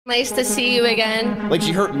Nice to see you again. Like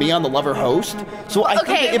she hurt me on the Lover host? So I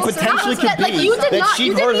think it potentially could be like, you did that not, she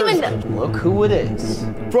you hurt didn't her. even... Look who it is.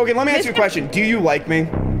 Brogan, let me ask you a question. Do you like me?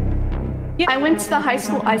 Yeah, I went to the high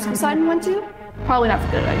school side and went to. Probably not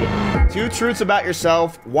a good idea. 2 truths about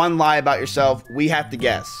yourself, 1 lie about yourself. We have to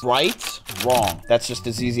guess. Right? Wrong. That's just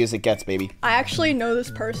as easy as it gets, baby. I actually know this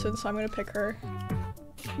person, so I'm gonna pick her.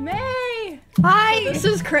 May! Hi! This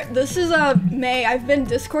is May. I've been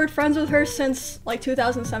Discord friends with her since like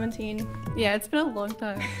 2017. Yeah, it's been a long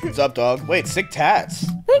time. What's up, dog? Wait, sick tats.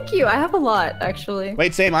 Thank you. I have a lot, actually.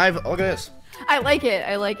 Wait, same. Look at this. I like it.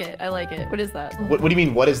 I like it. I like it. What is that? What do you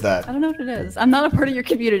mean, what is that? I don't know what it is. I'm not a part of your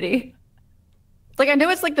community. Like, I know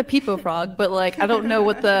it's like the Peepo frog, but like, I don't know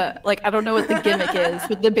what the, I don't know what the gimmick is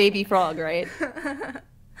with the baby frog, right?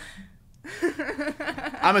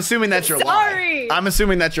 I'm assuming that's your lie. Sorry! I'm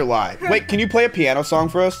assuming that's your lie. Wait, can you play a piano song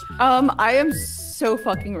for us? I am so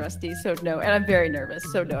fucking rusty, so no, and I'm very nervous,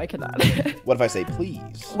 so no, I cannot. What if I say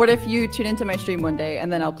please? What if you tune into my stream one day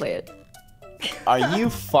and then I'll play it? Are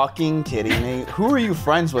you fucking kidding me? Who are you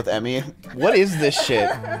friends with, Emmy? What is this shit?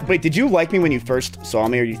 Wait, did you like me when you first saw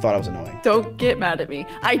me or you thought I was annoying? Don't get mad at me.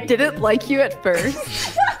 I didn't like you at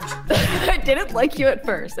first. I didn't like you at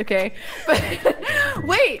first, okay? But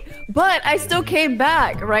wait, but I still came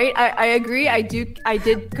back, right? I agree. I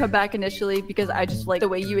did come back initially because I just like the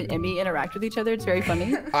way you and Emmy interact with each other. It's very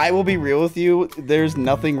funny. I will be real with you. There's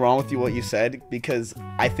nothing wrong with you what you said because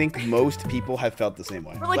I think most people have felt the same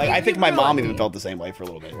way. Like I think my mom even felt the same way for a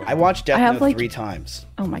little bit. I watched Death Note 3 times.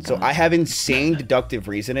 Oh my god. So I have insane deductive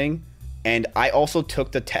reasoning. And I also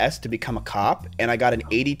took the test to become a cop, and I got an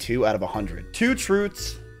 82 out of 100. 2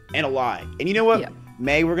 truths and a lie. And you know what? Yeah.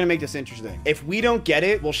 May, we're gonna make this interesting. If we don't get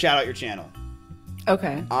it, we'll shout out your channel.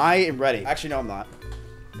 Okay. I am ready. Actually, no, I'm not.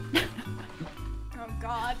 Oh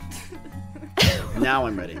god. Now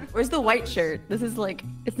I'm ready. Where's the white shirt? This is like,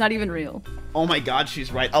 it's not even real. Oh my god,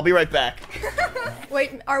 she's right. I'll be right back.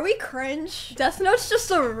 Wait, are we cringe? Death Note's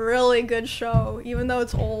just a really good show, even though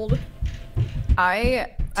it's old.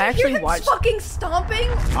 I actually watched fucking stomping.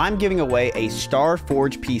 I'm giving away a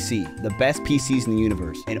Starforge PC, the best PCs in the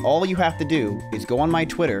universe. And all you have to do is go on my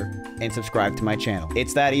Twitter and subscribe to my channel.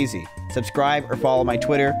 It's that easy. Subscribe or follow my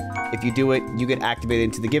Twitter. If you do it, you get activated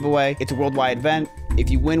into the giveaway. It's a worldwide event. If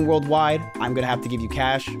you win worldwide, I'm gonna have to give you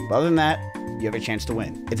cash. But other than that, you have a chance to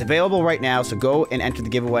win. It's available right now, so go and enter the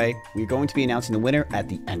giveaway. We're going to be announcing the winner at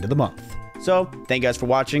the end of the month. So, thank you guys for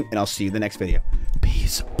watching, and I'll see you in the next video.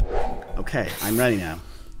 Peace. Okay, I'm ready now.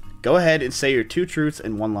 Go ahead and say your 2 truths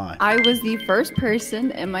and 1 lie. I was the first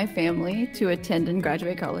person in my family to attend and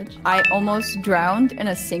graduate college. I almost drowned in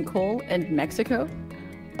a sinkhole in Mexico.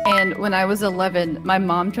 And when I was 11, my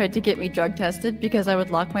mom tried to get me drug tested because I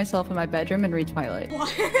would lock myself in my bedroom and read Twilight.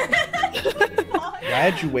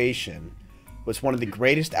 Graduation was one of the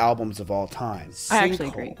greatest albums of all time. I actually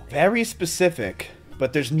agree. Very specific,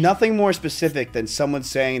 but there's nothing more specific than someone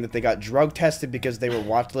saying that they got drug tested because they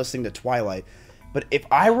were listening to Twilight. But if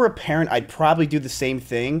I were a parent, I'd probably do the same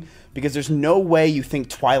thing because there's no way you think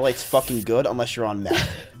Twilight's fucking good unless you're on meth.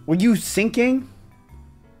 Were you sinking?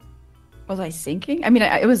 Was I sinking? I mean,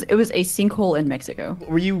 it was a sinkhole in Mexico.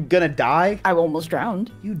 Were you gonna die? I almost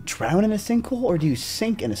drowned. You drown in a sinkhole or do you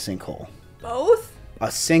sink in a sinkhole? Both? A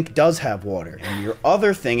sink does have water. And your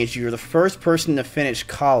other thing is you're the first person to finish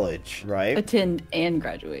college, right? Attend and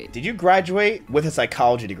graduate. Did you graduate with a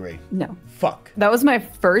psychology degree? No. Fuck. That was my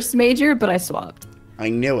first major, but I swapped. I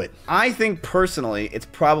knew it. I think personally, it's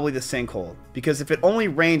probably the sinkhole. Because if it only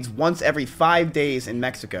rains once every 5 days in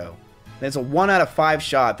Mexico, then it's a 1 out of 5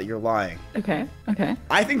 shot that you're lying. Okay, okay.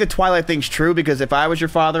 I think the Twilight thing's true because if I was your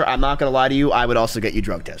father, I'm not gonna lie to you, I would also get you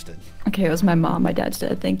drug tested. Okay, it was my mom. My dad's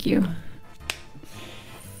dead. Thank you.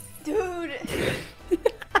 Dude.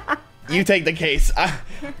 You take the case.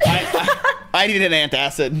 I need an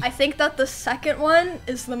antacid. I think that the second one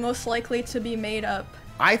is the most likely to be made up.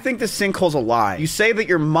 I think the sinkhole's a lie. You say that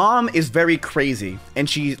your mom is very crazy, and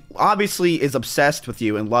she obviously is obsessed with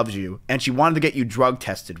you and loves you, and she wanted to get you drug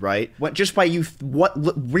tested, right? Just by you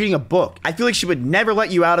reading a book. I feel like she would never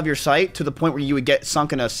let you out of your sight to the point where you would get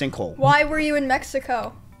sunk in a sinkhole. Why were you in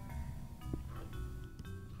Mexico?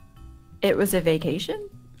 It was a vacation?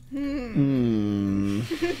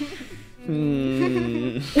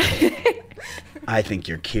 I think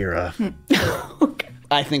you're Kira. Okay.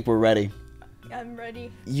 I think we're ready. I'm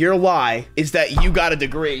ready. Your lie is that you got a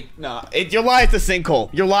degree. No, your lie is the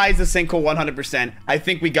sinkhole. Your lie is the sinkhole 100%. I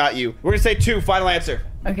think we got you. We're gonna say 2, final answer.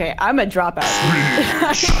 Okay, I'm a dropout.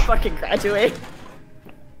 I fucking graduate.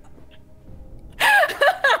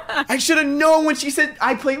 I should have known when she said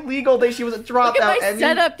I play League all day. She was a dropout. Look at my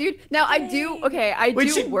setup, dude. Now I do. Okay, I Wait,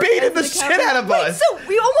 do. she work baited as the an shit accountant. out of Wait, us. so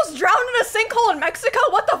we almost drowned in a sinkhole in Mexico?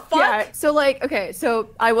 What the fuck? Yeah. So like, okay, so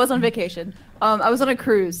I was on vacation. I was on a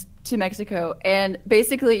cruise to Mexico, and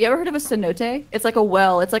basically, you ever heard of a cenote? It's like a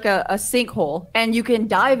well. It's like a sinkhole, and you can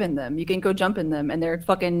dive in them. You can go jump in them, and they're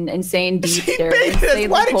fucking insane deep. She They're baited us. insanely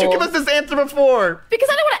Why did you give cold. us this answer before? Because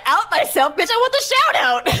I don't want to out myself, bitch. I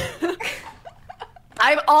want the shout out.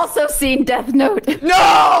 I've also seen Death Note.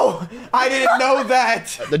 No! I didn't know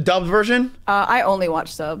that. The dubbed version? I only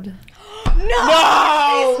watch subbed.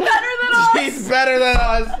 No! She's better than us! She's better than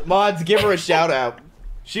us. Mods, give her a shout out.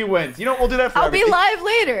 She wins. You know, we'll do that for I'll be everything. live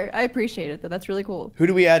later. I appreciate it, though. That's really cool. Who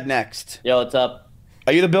do we add next? Yo, what's up?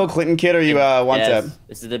 Are you the Bill Clinton kid or are you One Tap? Yes,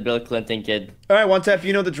 this is the Bill Clinton kid. All right, One Tap,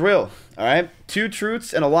 you know the drill. All right? 2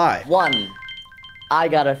 truths and a lie. 1, I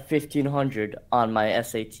got a 1500 on my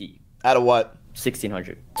SAT. Out of what?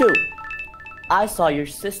 1600. 2, I saw your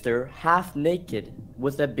sister half naked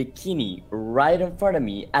with a bikini right in front of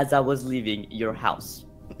me as I was leaving your house.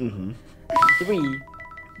 3,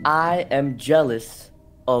 I am jealous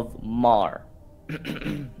of Mar.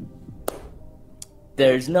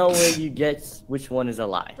 There's no way you get which one is a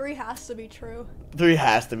lie. 3 has to be true. 3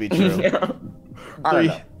 has to be true. I don't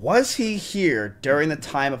know. Was he here during the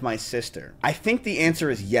time of my sister? I think the answer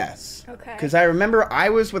is yes. Okay. Because I remember I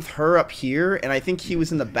was with her up here, and I think he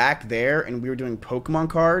was in the back there, and we were doing Pokemon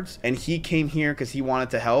cards, and he came here because he wanted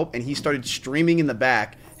to help, and he started streaming in the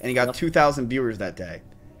back, and he got 2,000 viewers that day.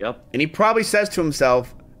 Yep. And he probably says to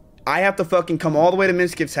himself, I have to fucking come all the way to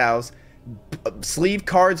Mizkif's house, sleeve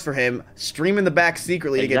cards for him, stream in the back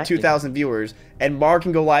secretly to get Exactly. 2,000 viewers, and Mar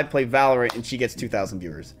can go live play Valorant, and she gets 2,000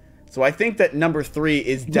 viewers. So I think that number 3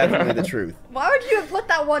 is definitely the truth. Why would you have put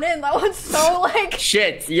that one in? That one's so like.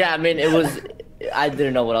 Shit. Yeah, I mean, it was. I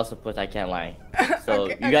didn't know what else to put. I can't lie. So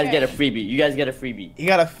Okay, you guys okay. get a freebie. You guys get a freebie. He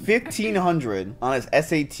got a 1,500 on his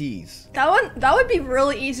SATs. That would be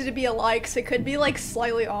really easy to be a lie, 'cause it could be like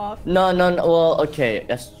slightly off. No. Well, okay.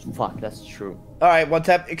 That's true. All right, One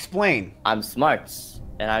Tap, explain. I'm smart,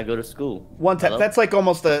 and I go to school. One Tap, Hello? that's like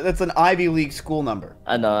almost that's an Ivy League school number.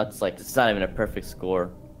 I know it's like it's not even a perfect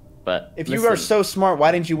score, but If you are so smart,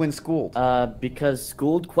 why didn't you win school? because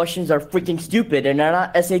schooled questions are freaking stupid and they're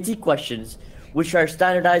not SAT questions, which are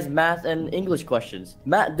standardized math and English questions.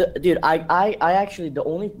 Dude, I actually the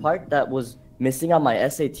only part that was missing on my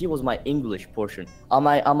SAT was my English portion. On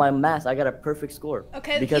my math, I got a perfect score.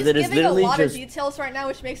 Okay, because he's it is giving a literally lot just of details right now,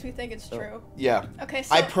 which makes me think it's true. Yeah. Okay,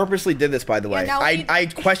 so I purposely did this, by the way. now I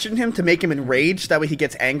questioned him to make him enraged. That way he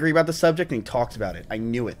gets angry about the subject and he talks about it. I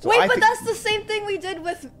knew it. So wait, I but think- that's the same thing we did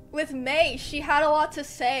with May. She had a lot to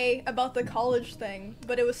say about the college thing,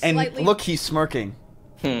 but it was And slightly. look, he's smirking.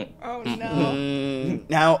 Oh no.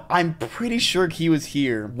 Now, I'm pretty sure he was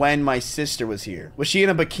here when my sister was here. Was she in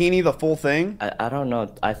a bikini the full thing? I don't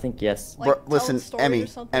know. I think yes. Like, Bro, tell listen, the story Emmy, or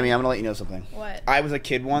something? I'm gonna let you know something. What? I was a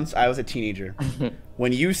kid once. I was a teenager.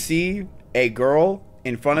 When you see a girl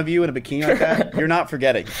in front of you in a bikini like that, you're not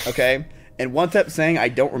forgetting, okay? And One Tap saying I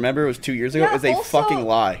don't remember it was 2 years ago Yeah, is a also- fucking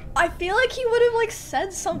lie. I feel like he would have like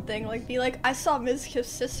said something, like be like, I saw Mizkif's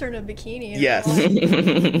sister in a bikini. and Yes.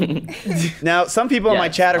 like- Now, some people in Yeah, my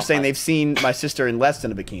chat are it's saying not they've seen my sister in less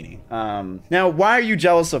than a bikini. Now, why are you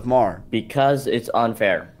jealous of Mar? Because it's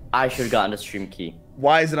unfair. I should have gotten the stream key.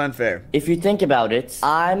 Why is it unfair? If you think about it,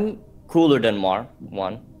 I'm cooler than Mar,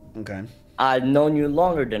 1. Okay. I've known you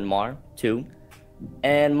longer than Mar, 2.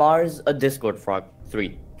 And Mar's a Discord frog,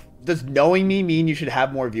 3. Does knowing me mean you should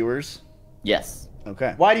have more viewers? Yes.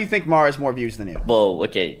 Okay. Why do you think Mar has more views than you? Whoa,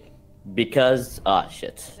 okay. Because,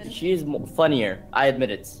 shit. She's funnier, I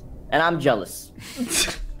admit it. And I'm jealous.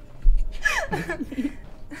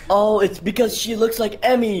 Oh, it's because she looks like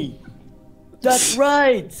Emmy. That's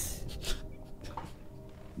right.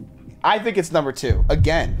 I think it's number 2.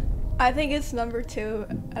 Again. I think it's number 2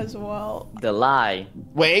 as well. The lie.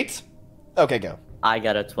 Wait. Okay, go. I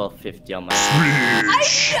got a 1250 on my.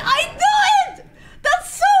 I knew it!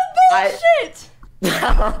 That's so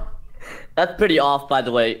bullshit! That's pretty off, by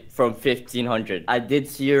the way, from 1500. I did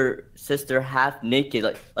see your sister half naked,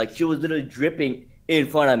 like she was literally dripping in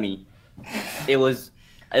front of me.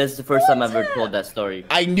 This is the first time I've ever told that story.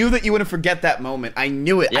 I knew that you wouldn't forget that moment. I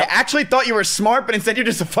knew it. Yep. I actually thought you were smart, but instead you're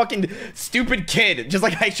just a fucking stupid kid. Just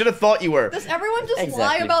like I should have thought you were. Does everyone just lie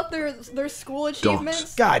Exactly. about their school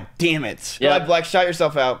achievements? God damn it. Yeah. Go ahead, Black, shot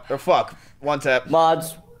yourself out. Or fuck. One Tap.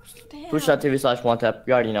 Mods, Damn. twitch.tv/1tap.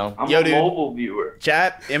 You already know. I'm Yo, a dude. mobile viewer.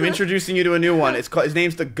 Chat, I'm introducing you to a new one. It's called, his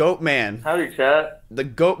name's the Goat Man. Howdy, chat. The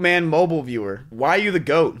Goat Man mobile viewer. Why are you the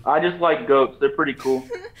goat? I just like goats. They're pretty cool.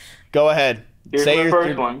 Go ahead. Here's Say my your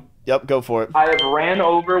first one. Yep, go for it. I have ran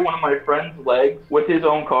over one of my friend's legs with his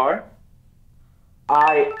own car.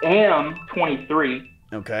 I am 23.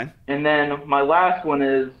 Okay. And then my last one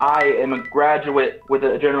is I am a graduate with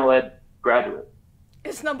a general ed graduate.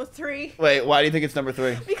 It's number 3. Wait, why do you think it's number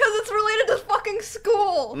 3? Because it's related to fucking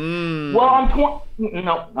school. Well, I'm 20.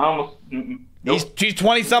 No, I almost. Nope. She's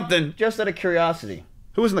 20-something. Just out of curiosity.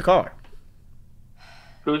 Who was in the car?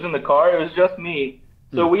 Who's in the car? It was just me.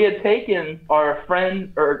 So we had taken our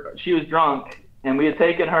friend, or she was drunk, and we had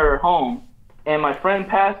taken her home. And my friend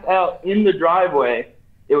passed out in the driveway.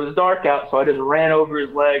 It was dark out, so I just ran over his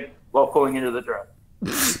leg while pulling into the truck.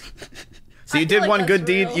 So you did one good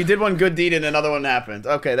deed. You did one good deed, and another one happened.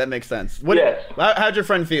 Okay, that makes sense. Yes. How'd your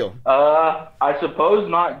friend feel? I suppose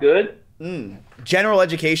not good. General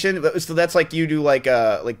education. So that's like you do like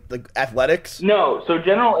athletics. No, so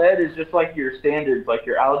general ed is just like your standards, like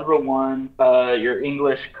your algebra 1, your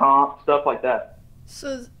English comp, stuff like that. So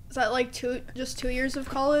is that like just 2 years of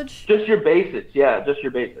college? Just your basics, yeah, just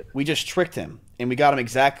your basics. We just tricked him, and we got him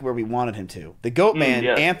exactly where we wanted him to. The goat man,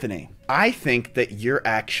 yes. Anthony. I think that you're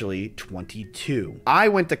actually 22. I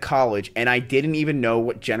went to college, and I didn't even know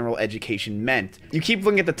what general education meant. You keep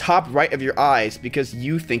looking at the top right of your eyes because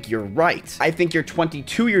you think you're right. I think you're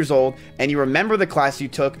 22 years old, and you remember the class you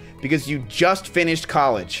took because you just finished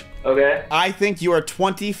college. Okay. I think you are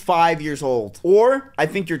 25 years old. Or I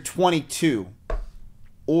think you're 22.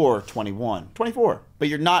 Or 21. 24. But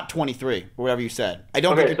you're not 23, or whatever you said. I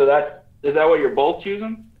don't think so is that what you're both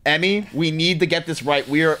choosing? Emmy, we need to get this right.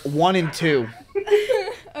 We are 1 and 2.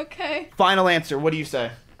 Okay. Final answer. What do you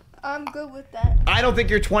say? I'm good with that. I don't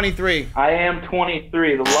think you're 23. I am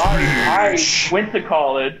 23. The lottery. I went to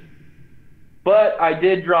college, but I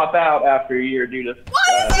did drop out after a year due to.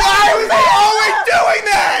 Why was they always doing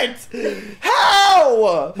that?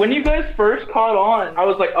 How? When you guys first caught on, I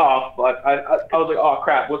was like, oh, fuck. I was like, oh,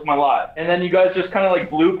 crap, what's my life? And then you guys just kind of like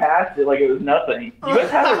blew past it like it was nothing. You guys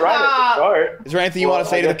had it right at the start. Is there anything you want to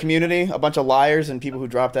say to the community? A bunch of liars and people who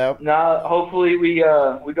dropped out? Nah, hopefully we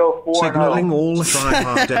go 4-0. Signaling all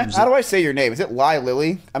try-hard How do I say your name? Is it Lie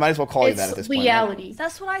Lily? I might as well call you that at this point. Reality.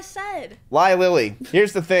 That's what I said. Lie Lily.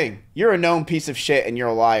 Here's the thing. You're a known piece of shit and you're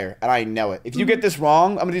a liar, and I know it. If you get this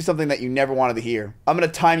wrong, I'm going to do something that you never wanted to hear. I'm going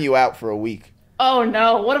to time you out for a week. Oh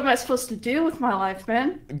no, what am I supposed to do with my life,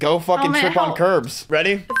 man? Go fucking trip on curbs.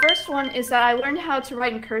 Ready? The first one is that I learned how to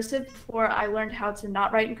write in cursive before I learned how to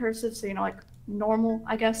not write in cursive, so like normal,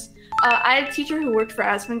 I guess. I had a teacher who worked for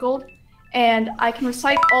Asmongold, and I can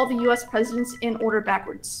recite all the US presidents in order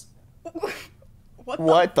backwards.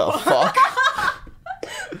 What the fuck?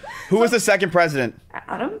 Who was the second president?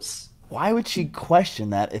 Adams? Why would she question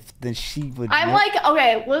that if then she would... I'm like,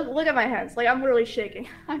 okay, look at my hands. Like, I'm really shaking.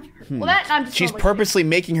 I'm just She's purposely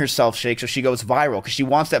making herself shake so she goes viral because she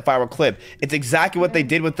wants that viral clip. It's exactly what they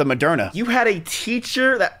did with the Moderna. You had a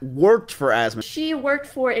teacher that worked for Asmon. She worked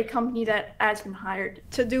for a company that Asmon hired.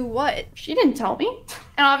 To do what? She didn't tell me.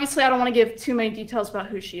 And obviously, I don't want to give too many details about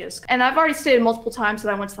who she is. And I've already stated multiple times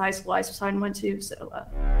that I went to the high school I went to, so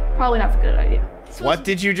probably not a good idea. What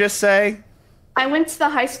did you just say? I went to the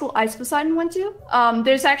high school Ice Poseidon went to.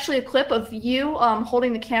 There's actually a clip of you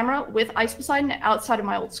holding the camera with Ice Poseidon outside of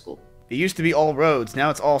my old school. It used to be all roads. Now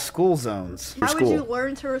it's all school zones. How would you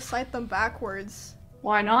learn to recite them backwards?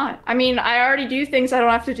 Why not? I mean, I already do things I don't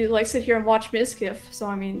have to do, like sit here and watch Mizkif. So,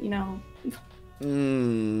 I mean, you know.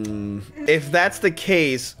 If that's the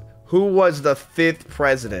case, who was the 5th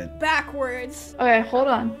president? Backwards. Okay, hold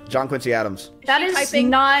on. John Quincy Adams. That is typing?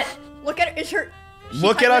 not... Look at it. Is her...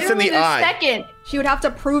 Look at us in the eye. Second. She would have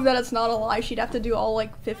to prove that it's not a lie. She'd have to do all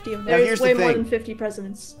like 50 of them. There's way more than 50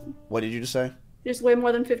 presidents. What did you just say? There's way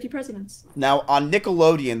more than 50 presidents. Now, on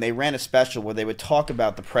Nickelodeon, they ran a special where they would talk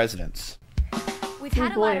about the presidents. We've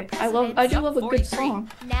had a lot of presidents. I do love a good song.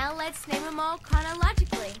 Now let's name them all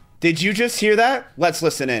chronologically. Did you just hear that? Let's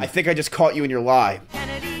listen in. I think I just caught you in your lie.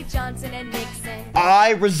 Kennedy, Johnson, and Nixon.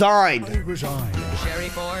 I resigned. Sherry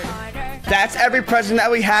Ford. That's every president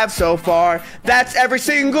that we have so far. That's every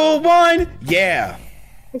single one. Yeah.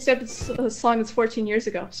 Except it's a song that's 14 years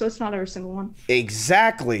ago, so it's not every single one.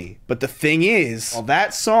 Exactly. But the thing is, while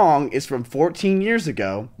that song is from 14 years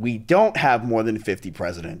ago, we don't have more than 50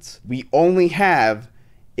 presidents. We only have,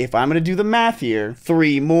 if I'm going to do the math here,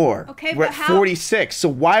 3 more. Okay, we're but at 46. So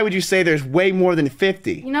why would you say there's way more than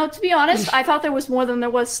 50? You know, to be honest, I thought there was more than there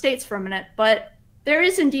was states for a minute, but there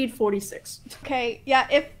is indeed 46. Okay, yeah,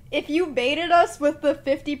 if you baited us with the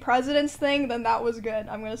 50 presidents thing, then that was good.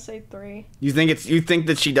 I'm gonna say 3. You think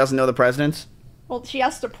that she doesn't know the presidents? Well, she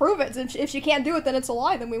has to prove it. If she can't do it, then it's a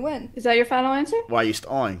lie. Then we win. Is that your final answer? Why are you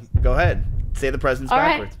stalling? Go ahead. Say the presidents All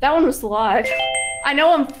backwards. right, that one was the lie. I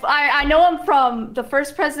know him. I know him from the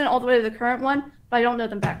first president all the way to the current one, but I don't know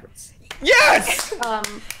them backwards. Yes!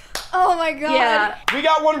 Oh my god. Yeah. We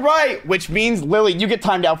got one right, which means, Lily, you get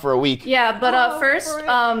timed out for a week. Yeah, but Oh, first,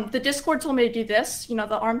 great. the Discord told me to do this, you know,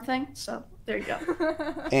 the arm thing. So there you go.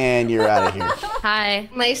 And you're out of here. Hi.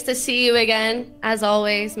 Nice to see you again, as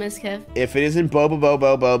always, Mizkif. If it isn't Bo.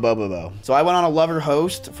 So I went on a Lover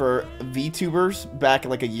host for VTubers back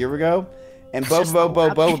like a year ago, and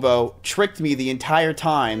Bo tricked me the entire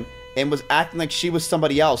time and was acting like she was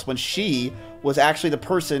somebody else when she was actually the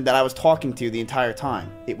person that I was talking to the entire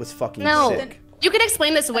time. It was fucking sick. You could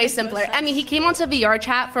explain this way simpler. I mean, he came onto VR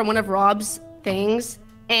chat for one of Rob's things,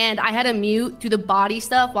 and I had to mute do the body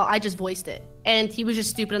stuff while I just voiced it. And he was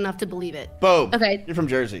just stupid enough to believe it. Bo, Okay. you're from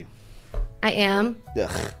Jersey. I am.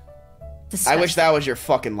 Ugh. Disgusting. I wish that was your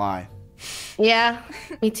fucking lie. Yeah,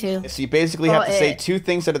 me too. So you basically have to say two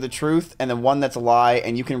things that are the truth and then one that's a lie,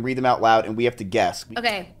 and you can read them out loud, and we have to guess.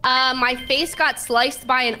 Okay. My face got sliced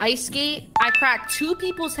by an ice skate. I cracked 2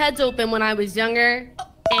 people's heads open when I was younger,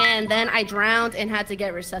 and then I drowned and had to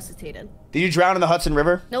get resuscitated. Did you drown in the Hudson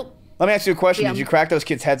River? Nope. Let me ask you a question. Yeah. Did you crack those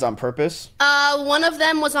kids' heads on purpose? One of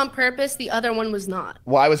them was on purpose. The other one was not.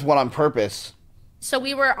 Why was one on purpose? So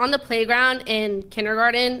we were on the playground in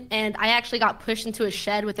kindergarten, and I actually got pushed into a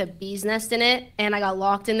shed with a bee's nest in it, and I got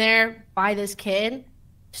locked in there by this kid.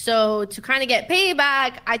 So to kind of get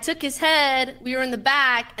payback, I took his head, we were in the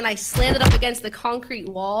back, and I slammed it up against the concrete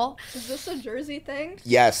wall. Is this a Jersey thing?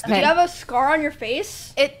 Yes. Do you have a scar on your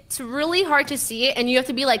face? It's really hard to see it, and you have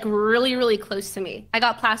to be like really, really close to me. I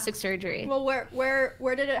got plastic surgery. Well,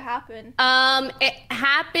 where did it happen? It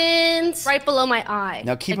happened right below my eye.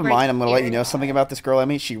 Now keep Like, in right mind, I'm gonna let you here. know something about this girl,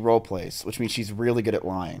 Emmy. She role plays, which means she's really good at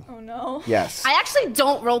lying. Oh no. Yes. I actually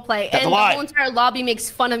don't roleplay, That's a and the lie. whole entire lobby makes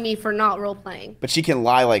fun of me for not roleplaying. But she can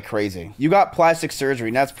lie like crazy. You got plastic surgery,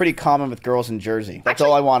 and that's pretty common with girls in Jersey. That's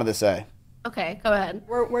all I wanted to say. Okay, go ahead.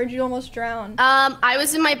 Where'd you almost drown? I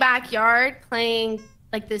was in my backyard playing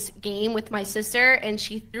like this game with my sister, and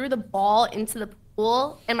she threw the ball into the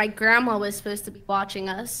pool, and my grandma was supposed to be watching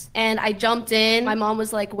us. And I jumped in. My mom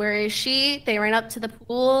was like, "Where is she?" They ran up to the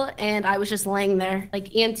pool, and I was just laying there. Like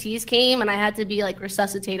EMTs came, and I had to be like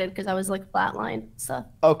resuscitated because I was like flatlined and stuff.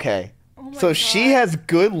 Okay. Oh So she has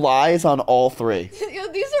good lies on all 3.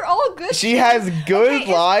 These are all good. She has good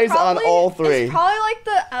it's lies on all 3. It's probably like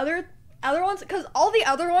the other ones, because all the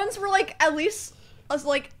other ones were like at least was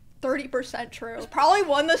like 30% true. Probably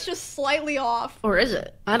one that's just slightly off. Or is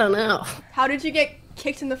it? I don't know. How did you get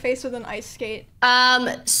kicked in the face with an ice skate?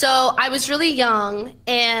 So I was really young,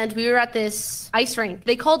 and we were at this ice rink.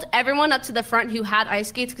 They called everyone up to the front who had ice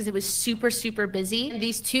skates because it was super, super busy. And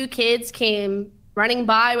these 2 kids came running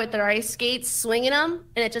by with their ice skates, swinging them,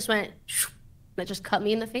 and it just went, and it just cut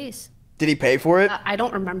me in the face. Did he pay for it? I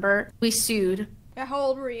don't remember. We sued. Yeah, how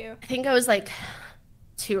old were you? I think I was like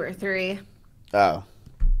 2 or 3. Oh.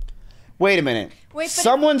 Wait a minute. Wait, but-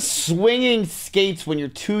 Someone's swinging skates when you're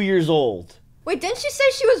 2 years old. Wait, didn't she say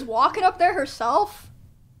she was walking up there herself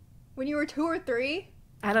when you were 2 or 3?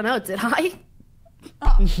 I don't know. Did I?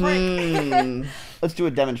 Oh, frick. Let's do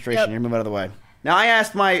a demonstration. Here, move out of the way. Now I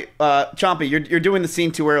asked my Chompy, you're doing the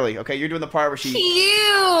scene too early. Okay, you're doing the part where she.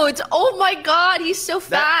 Cute. Oh my God, he's so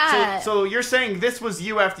fat. So you're saying this was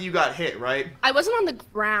you after you got hit, right? I wasn't on the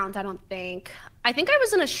ground. I don't think. I think I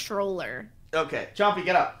was in a stroller. Okay, Chompy,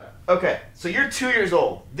 get up. Okay, so you're 2 years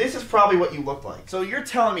old. This is probably what you look like. So you're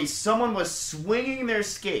telling me someone was swinging their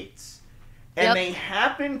skates, and they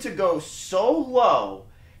happened to go so low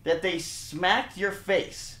that they smacked your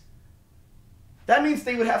face. That means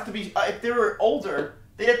they would have to be, if they were older,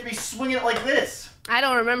 they'd have to be swinging it like this. I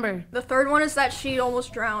don't remember. The third one is that she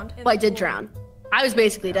almost drowned. Well, I did drown. I was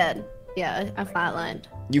basically dead. Yeah, I flatlined.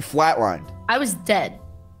 You flatlined. I was dead.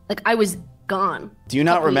 Like, I was gone. Do you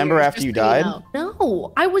not remember years, after just you so died? know.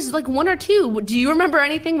 No, I was like 1 or 2. Do you remember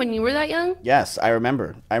anything when you were that young? Yes, I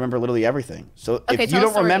remember. I remember literally everything. So Okay, if you tell a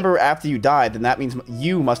don't story. remember after you died, then that means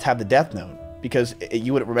you must have the death note. Because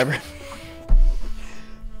you wouldn't remember.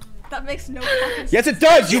 That makes no fucking sense. Yes, it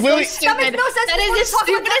does. You literally. That makes no sense. That We is wanna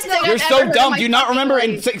the talk about stupidest that thing now. You're I've so ever heard in dumb. my Do you not fucking remember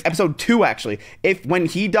in life. episode 2, actually? If when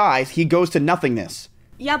he dies, he goes to nothingness.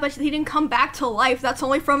 Yeah, but he didn't come back to life. That's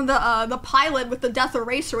only from the pilot with the Death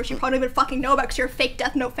Eraser, which you probably don't even fucking know about because you're a fake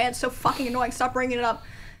Death Note fan. It's so fucking annoying. Stop bringing it up.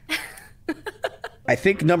 I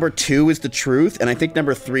think number 2 is the truth, and I think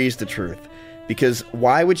number 3 is the truth. Because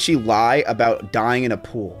why would she lie about dying in a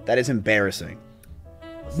pool? That is embarrassing.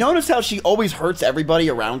 Notice how she always hurts everybody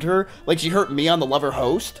around her? Like she hurt me on the Lover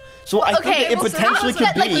Host. So I think it potentially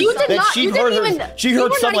could be that she hurt someone else. You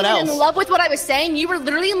were not even in love with what I was saying. You were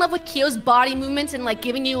literally in love with Kyo's body movements and like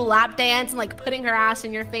giving you a lap dance and like putting her ass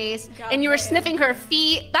in your face. And you were sniffing her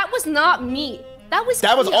feet. That was not me. That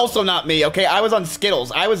was also not me, okay? I was on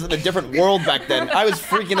Skittles. I was in a different world back then. I was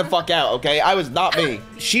freaking the fuck out, okay? I was not me.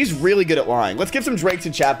 She's really good at lying. Let's give some Drakes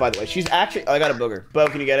in chat, by the way. She's actually... Oh, I got a booger. Bo,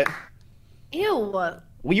 can you get it? Ew.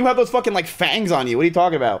 Well, you have those fucking, like, fangs on you. What are you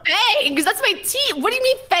talking about? Fangs? That's my teeth. What do you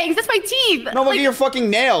mean fangs? That's my teeth. No, look at your fucking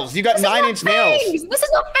nails. You got 9-inch nails. This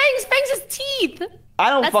is not fangs. Fangs is teeth. I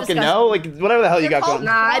don't fucking know. Like, whatever the hell you got going.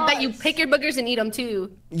 Nah, I bet you pick your boogers and eat them,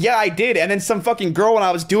 too. Yeah, I did. And then some fucking girl, when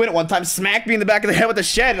I was doing it one time, smacked me in the back of the head with a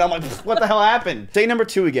shed. And I'm like, what the hell happened? Say number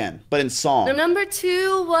 2 again, but in song. The number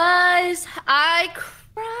 2 was I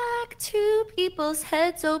cracked 2 people's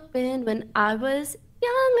heads open when I was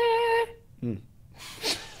younger.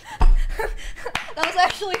 That was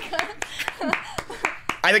actually good.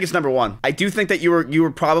 I think it's number 1. I do think that you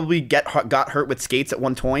were probably got hurt with skates at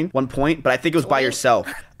one point, but I think it was by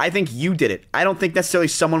yourself. I think you did it. I don't think necessarily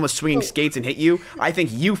someone was swinging skates and hit you. I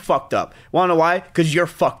think you fucked up. Wanna know why? Because you're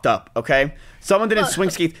fucked up, okay? Someone didn't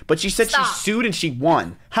swing skates, but she said she sued and she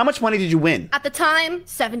won. How much money did you win? At the time,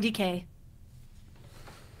 $70K.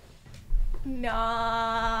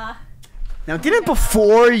 Nah. Now, didn't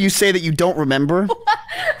before you say that you don't remember?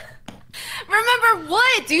 Remember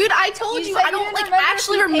what, dude? I told you I don't like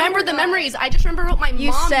actually remember the memories. I just remember what my mom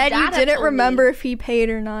and dad you didn't remember if he paid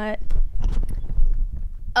or not.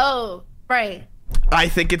 Oh, right. I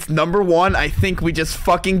think it's number 1. I think we just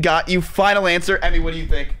fucking got you. Final answer. Emmy, what do you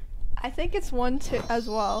think? I think it's 1, 2 as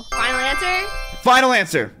well. Final answer? Final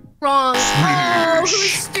answer. Wrong. Oh,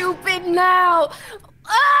 who's stupid now?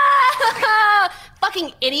 Ah!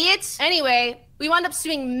 Fucking idiots. Anyway, we wound up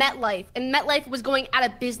suing MetLife, and MetLife was going out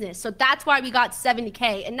of business, so that's why we got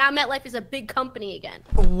 $70K, and now MetLife is a big company again.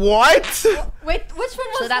 What? Wait, which one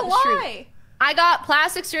was the lie? I got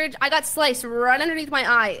plastic surgery. I got sliced right underneath my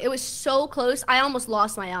eye. It was so close, I almost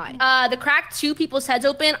lost my eye. The cracked 2 people's heads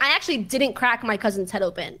open. I actually didn't crack my cousin's head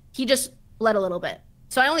open. He just bled a little bit.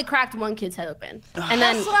 So I only cracked 1 kid's head open. And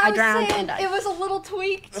then I drowned and died. It was a little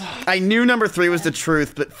tweaked. I knew number 3 was the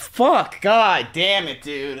truth, but fuck. God damn it,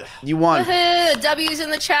 dude. You won. W's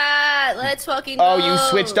in the chat. Let's fucking go. Oh, you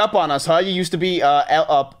switched up on us, huh? You used to be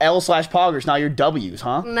L/Poggers. Now you're W's,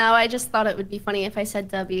 huh? No, I just thought it would be funny if I said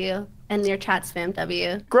W and your chat spam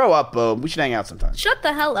W. Grow up, Bo. We should hang out sometime. Shut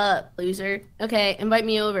the hell up, loser. Okay, invite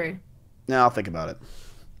me over. No, I'll think about it.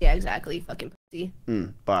 Yeah, exactly. Fucking pussy.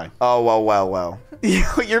 Bye. Oh, well.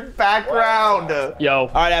 Your background. Yo. All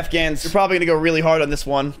right, Afghans. You're probably going to go really hard on this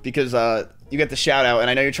one because you get the shout out, and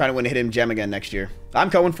I know you're trying to win a hidden gem again next year. I'm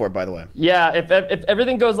going for it, by the way. Yeah, if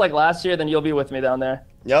everything goes like last year, then you'll be with me down there.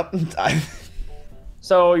 Yep.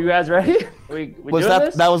 So, you guys ready? we doing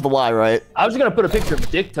this? That was the why, right? I was just going to put a picture of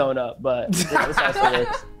Dick Tone up, but this also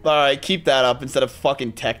works. All right, keep that up instead of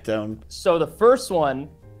fucking Tech Tone. So, the first one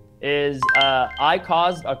is I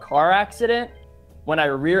caused a car accident when I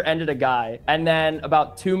rear-ended a guy, and then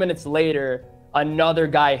about 2 minutes later, another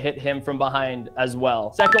guy hit him from behind as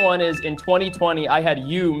well. Second one is in 2020, I had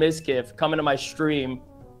you, Mizkif, come into my stream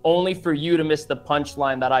only for you to miss the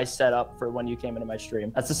punchline that I set up for when you came into my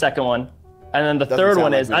stream. That's the second one. And then the third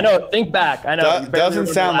one is, I know, think back. I know. Doesn't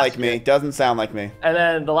sound like me. Doesn't sound like me. And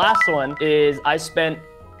then the last one is I spent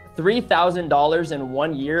 $3,000 in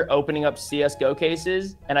 1 year opening up CSGO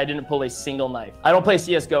cases, and I didn't pull a single knife. I don't play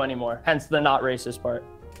CSGO anymore, hence the not racist part.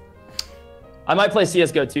 I might play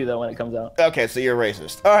CSGO too, though, when it comes out. Okay, so you're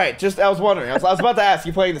racist. All right, I was wondering. I was about to ask,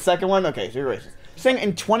 you playing the second one? Okay, so you're racist. Saying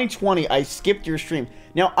in 2020, I skipped your stream.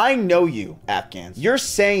 Now, I know you, Afghans. You're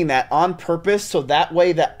saying that on purpose so that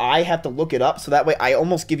way that I have to look it up, so that way I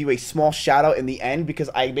almost give you a small shout out in the end because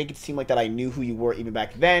I make it seem like that I knew who you were even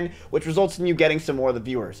back then, which results in you getting some more of the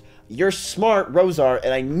viewers. You're smart, Rosar,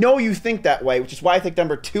 and I know you think that way, which is why I think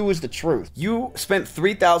number 2 is the truth. You spent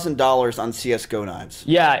 $3,000 on CSGO knives.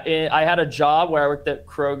 Yeah, I had a job where I worked at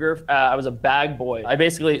Kroger. I was a bag boy. I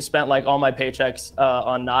basically spent like all my paychecks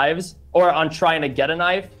on knives or on trying to get a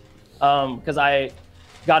knife because I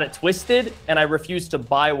got it twisted and I refused to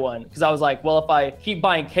buy one because I was like, well, if I keep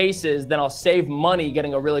buying cases, then I'll save money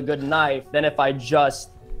getting a really good knife than if I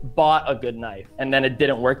just bought a good knife. And then it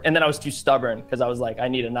didn't work. And then I was too stubborn because I was like, I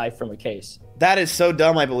need a knife from a case. That is so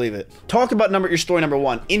dumb, I believe it. Talk about your story number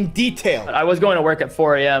 1 in detail. I was going to work at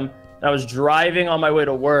 4 a.m. and I was driving on my way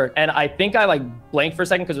to work. And I think I like blanked for a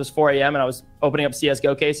second because it was 4 a.m. and I was opening up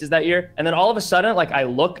CSGO cases that year. And then all of a sudden, like I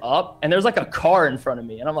look up and there's like a car in front of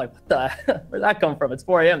me. And I'm like, what the, where'd that come from? It's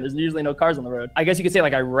 4 a.m. There's usually no cars on the road. I guess you could say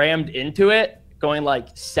like I rammed into it going like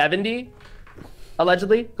 70,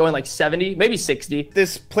 allegedly going like 70, maybe 60.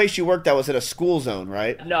 This place you worked at was in a school zone,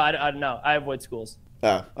 right? No, I avoid schools.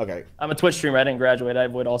 Oh, okay. I'm a Twitch streamer. I didn't graduate. I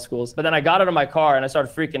avoid all schools. But then I got out of my car and I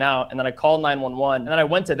started freaking out. And then I called 911. And then I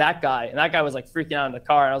went to that guy. And that guy was like freaking out in the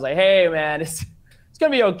car. And I was like, hey, man, it's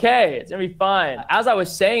going to be okay. It's going to be fine. As I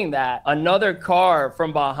was saying that, another car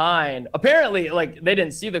from behind, apparently, like, they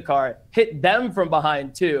didn't see the car, hit them from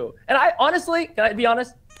behind too. And I honestly, can I be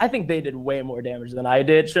honest? I think they did way more damage than I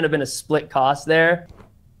did. Shouldn't have been a split cost there.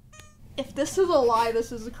 If this is a lie,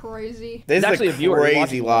 this is crazy. This is a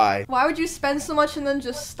crazy lie. Why would you spend so much and then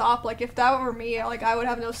just stop? Like, if that were me, like, I would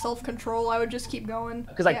have no self-control. I would just keep going.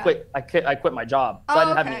 Because I quit my job. So I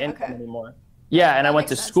didn't have any income anymore. Yeah, and I went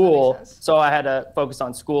to school, so I had to focus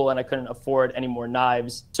on school, and I couldn't afford any more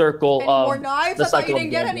knives. Any more knives? I thought you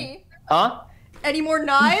didn't get any. Huh? Any more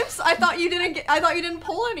knives? I thought you didn't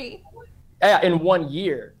pull any. Yeah, in 1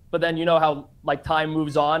 year. But then you know how like time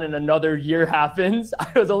moves on and another year happens.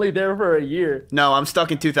 I was only there for a year. No, I'm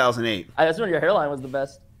stuck in 2008. That's when your hairline was the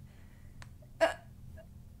best.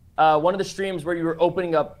 One of the streams where you were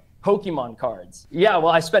opening up Pokemon cards. Yeah,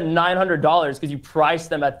 well, I spent $900 because you priced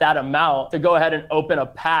them at that amount to go ahead and open a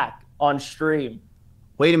pack on stream.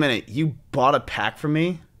 Wait a minute, you bought a pack from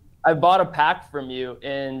me? I bought a pack from you,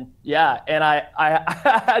 and yeah, and I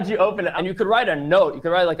had you open it, and you could write a note. You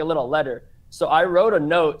could write like a little letter. So I wrote a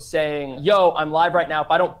note saying, yo, I'm live right now.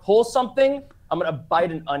 If I don't pull something, I'm gonna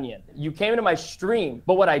bite an onion. You came into my stream,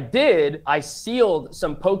 but what I did, I sealed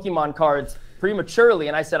some Pokemon cards prematurely,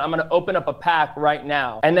 and I said, I'm gonna open up a pack right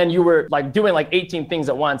now. And then you were like doing like 18 things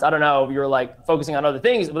at once. I don't know, you were like focusing on other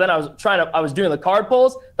things, but then I was doing the card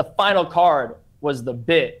pulls. The final card was the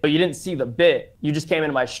bit, but you didn't see the bit. You just came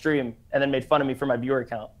into my stream and then made fun of me for my viewer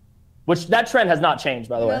count. Which that trend has not changed,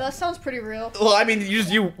 by the way. Yeah, that sounds pretty real. Well, I mean,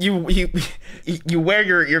 you wear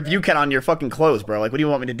your view count on your fucking clothes, bro. Like, what do you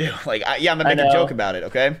want me to do? Like, yeah, I'm gonna make a joke about it,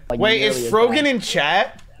 okay? Like, wait, is Frogan in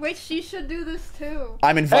chat? Wait, she should do this too.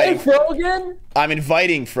 I'm inviting. Hey, Frogan. I'm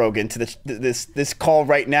inviting Frogan to this call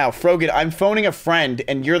right now. Frogan, I'm phoning a friend,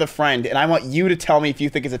 and you're the friend, and I want you to tell me if you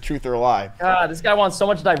think it's a truth or a lie. God, this guy wants so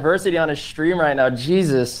much diversity on his stream right now.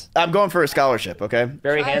 Jesus. I'm going for a scholarship, okay?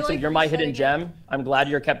 Very handsome. You're my hidden gem. I'm glad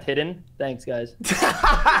you're kept hidden. Thanks, guys.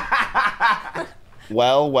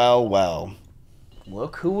 Well, well, well.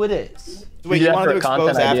 Look who it is. Wait, you want to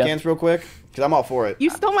expose Afghans real quick? Because I'm all for it. You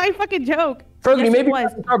stole my fucking joke. Frogan, you may be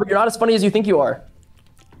star, but you're not as funny as you think you are.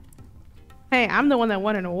 Hey, I'm the one that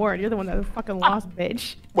won an award. You're the one that fucking lost,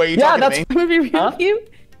 bitch. Wait, you talking to me? I'm gonna be real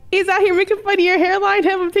cute. He's out here making fun of your hairline.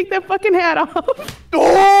 Have him take that fucking hat off.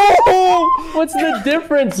 Oh! What's the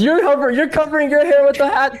difference? You're covering your hair with the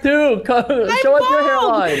hat too. Show us your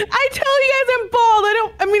hairline. I tell you guys I'm bald.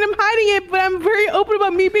 I'm hiding it, but I'm very open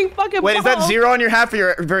about me being fucking bald. Wait, is that zero on your hat for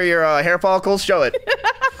your hair follicles? Show it.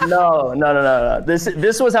 No.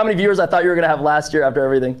 This was how many viewers I thought you were gonna have last year after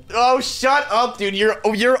everything. Oh, shut up, dude. You're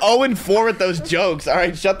 0-4 with those jokes. All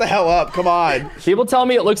right, shut the hell up. Come on. People tell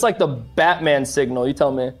me it looks like the Batman signal. You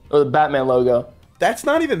tell me. Or the Batman logo. That's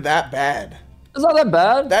not even that bad. It's not that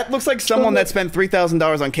bad. That looks like someone that spent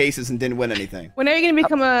 $3,000 on cases and didn't win anything. When are you gonna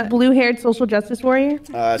become a blue-haired social justice warrior?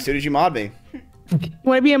 As soon as you mod me.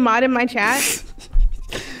 Want to be a mod in my chat?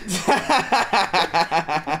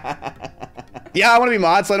 Yeah, I want to be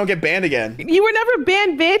mod so I don't get banned again. You were never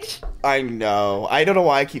banned, bitch. I know. I don't know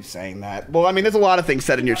why I keep saying that. Well, I mean, there's a lot of things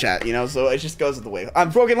said in your chat, you know, so it just goes with the way.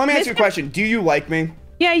 Brogan, let me ask you a question. Do you like me?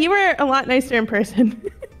 Yeah, you were a lot nicer in person.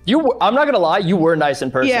 I'm not gonna lie, you were nice in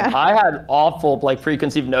person. Yeah. I had awful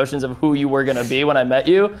preconceived notions of who you were gonna be when I met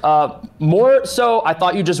you. More so, I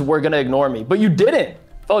thought you just were gonna ignore me, but you didn't.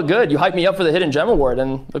 Felt good. You hyped me up for the Hidden Gem Award,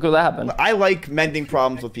 and look what happened. I like mending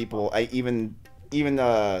problems with people. I even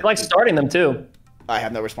I like starting them too. I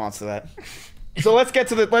have no response to that. So let's cut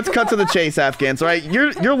to the chase, Afghans. All right,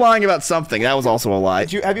 you're lying about something. That was also a lie.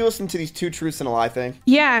 Have you listened to these 2 truths and a lie thing?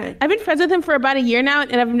 Yeah, I've been friends with him for about a year now,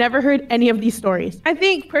 and I've never heard any of these stories. I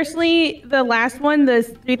think personally, the last one, the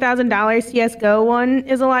 $3,000 CS:GO one,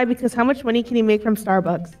 is a lie because how much money can he make from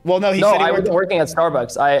Starbucks? Well, no, I wasn't working at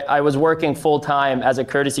Starbucks. I was working full time as a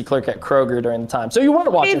courtesy clerk at Kroger during the time. So you weren't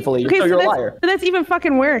watching fully. So you're a liar. But that's even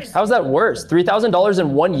fucking worse. How's that worse? $3,000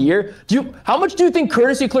 in 1 year? How much do you think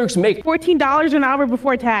courtesy clerks make? $14 an hour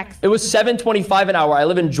before tax. It was $7.25 an hour. I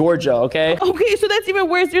live in Georgia, okay? Okay, so that's even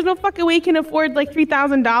worse. There's no fucking way you can afford like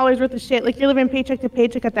 $3,000 worth of shit. Like you're living paycheck to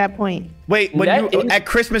paycheck at that point. Wait, at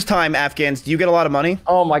Christmas time, Afghans, do you get a lot of money?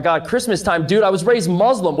 Oh my God, Christmas time, dude. I was raised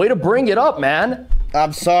Muslim. Way to bring it up, man.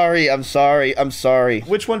 I'm sorry. Which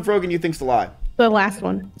one, Frogan, you think's the lie? The last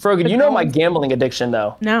one. Frogan, you know my gambling addiction,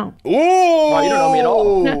 though. No. Ooh. Oh, you don't know me at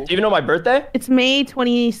all. No. Do you even know my birthday? It's May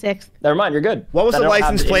 26th. Never mind, you're good. What was Then the I don't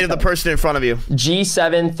have license plate of the income. person in front of you?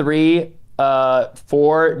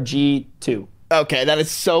 G73-4G2. Okay, that is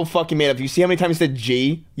so fucking made up. You see how many times you said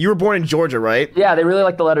G? You were born in Georgia, right? Yeah, they really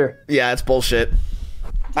like the letter. Yeah, it's bullshit.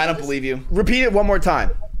 I don't believe you. Repeat it one more time.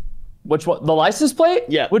 Which one? The license plate?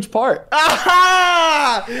 Yeah. Which part?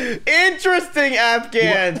 Aha! Interesting,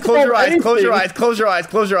 Afghan. Close your eyes. Close your eyes. Close your eyes.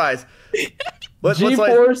 Close your eyes.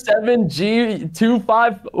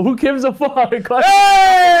 G47G25. Who gives a fuck? Hey!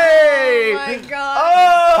 Oh my god.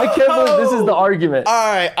 Oh! I can't believe this is the argument. All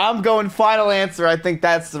right, I'm going final answer. I think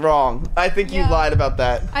that's wrong. I think you Yeah. lied about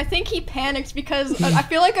that. I think he panicked because I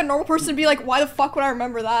feel like a normal person would be like, why the fuck would I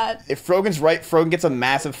remember that? If Frogan's right, Frogan gets a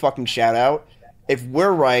massive fucking shout out. If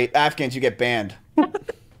we're right, Afghans, you get banned.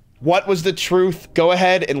 What was the truth? Go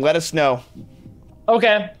ahead and let us know.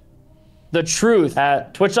 Okay. The truth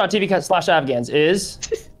at twitch.tv/Afghans is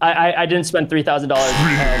I didn't spend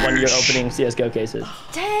 $3,000 when you're opening CSGO cases.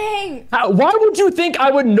 Dang. Why would you think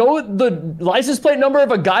I would know the license plate number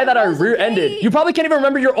of a guy that I rear-ended? You probably can't even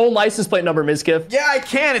remember your own license plate number, Mizkif. Yeah, I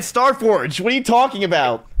can. It's Starforge. What are you talking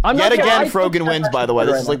about? I'm Yet not sure. again, I Frogan think wins, that's by the way.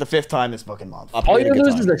 This right is like the 5th time this fucking month. All you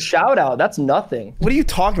lose is a shout-out. That's nothing. What are you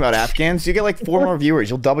talking about, Afghans? You get like 4 more viewers.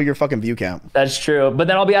 You'll double your fucking view count. That's true. But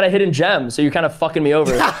then I'll be at a hidden gem, so you're kind of fucking me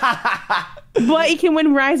over. But you can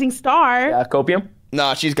win Rising Star. Yeah, Copium?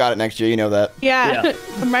 Nah, she's got it next year. You know that. Yeah. Yeah.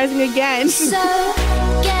 I'm rising again. So